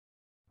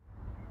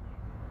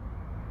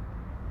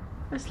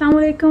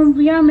Assalamualaikum.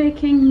 We are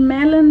making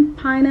melon,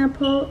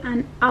 pineapple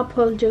and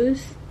apple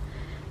juice,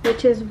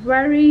 which is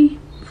very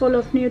full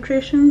of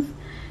nutrition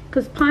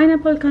because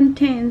pineapple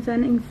contains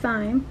an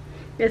enzyme.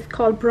 It's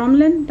called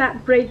bromelain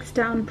that breaks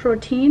down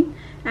protein,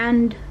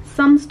 and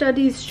some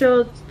studies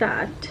show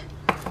that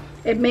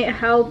it may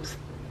help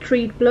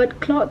treat blood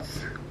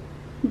clots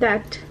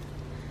that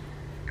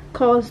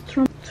cause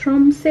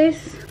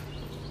thrombosis.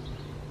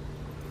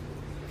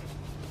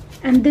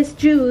 And this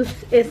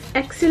juice is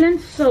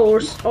excellent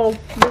source of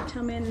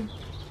vitamin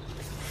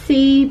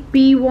C,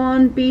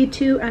 B1,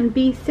 B2 and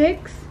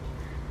B6,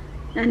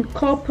 and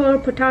copper,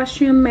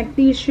 potassium,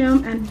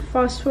 magnesium and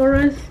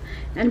phosphorus,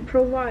 and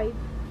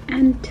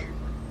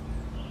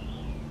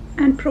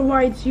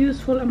provides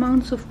useful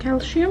amounts of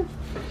calcium.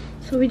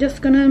 So we're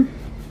gonna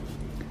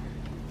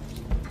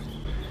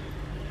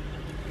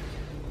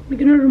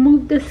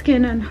remove the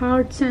skin and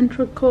hard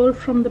central core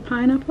from the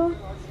pineapple.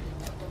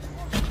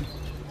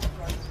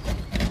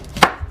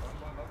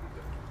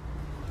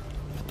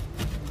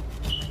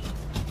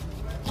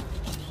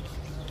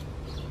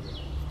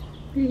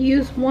 We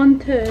use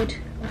 1/3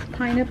 of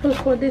pineapple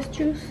for this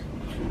juice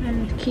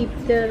and keep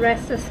the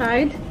rest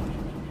aside.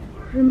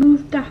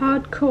 Remove the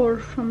hard core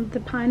from the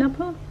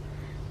pineapple.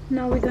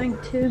 Now we're going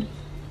to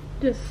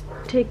just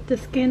take the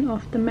skin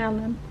off the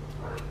melon.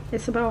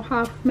 It's about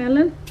half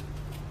melon.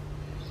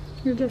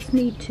 You just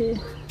need to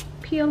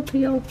peel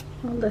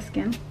all the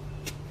skin.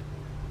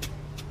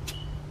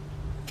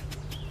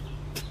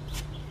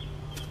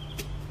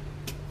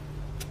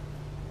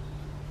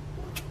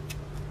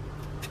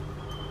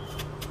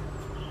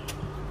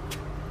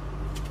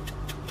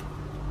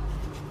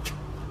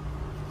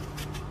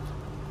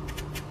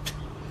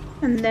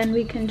 And then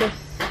we can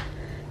just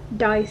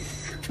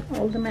dice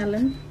all the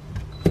melon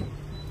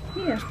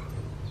here.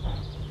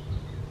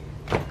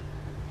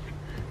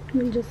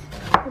 We'll just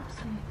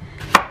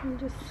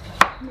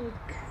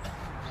make.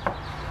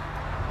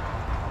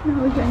 Now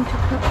we're going to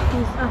cut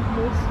these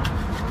apples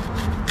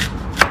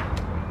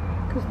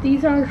because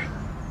these are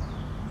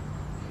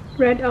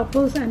red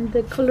apples and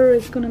the color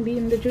is going to be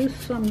in the juice,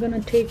 so I'm going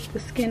to take the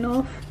skin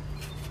off.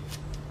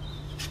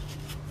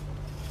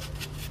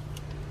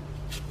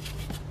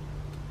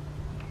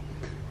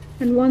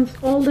 And once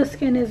all the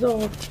skin is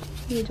off,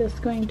 we're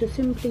just going to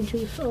simply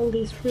juice all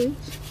these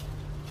fruits.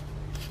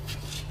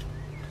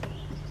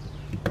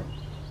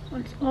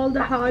 Once all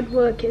the hard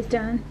work is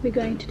done, we're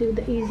going to do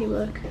the easy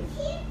work.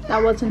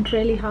 That wasn't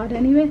really hard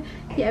anyway.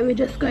 Yeah, we're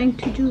just going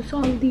to juice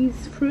all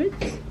these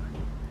fruits.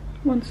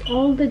 Once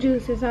all the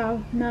juice is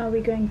out, now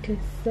we're going to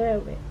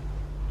serve it.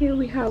 Here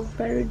we have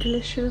very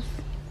delicious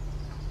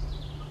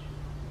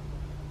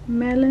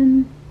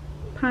melon,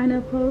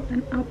 pineapple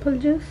and apple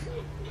juice.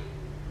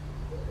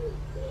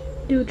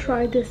 Do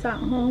try this at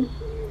home.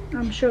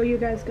 I'm sure you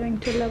guys are going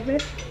to love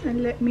it,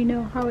 and let me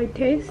know how it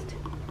tastes.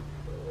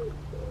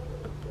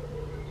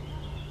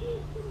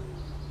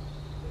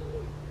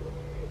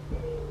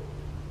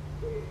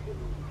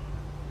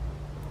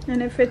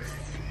 And if it's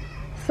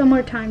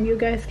summertime, you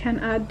guys can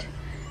add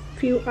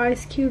few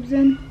ice cubes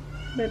in,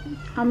 but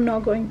I'm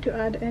not going to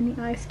add any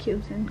ice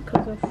cubes in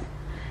because of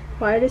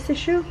virus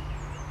issue.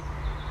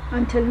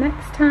 Until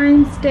next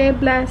time, stay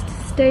blessed,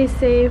 stay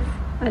safe.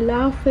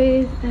 Allah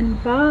Hafiz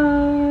and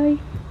bye.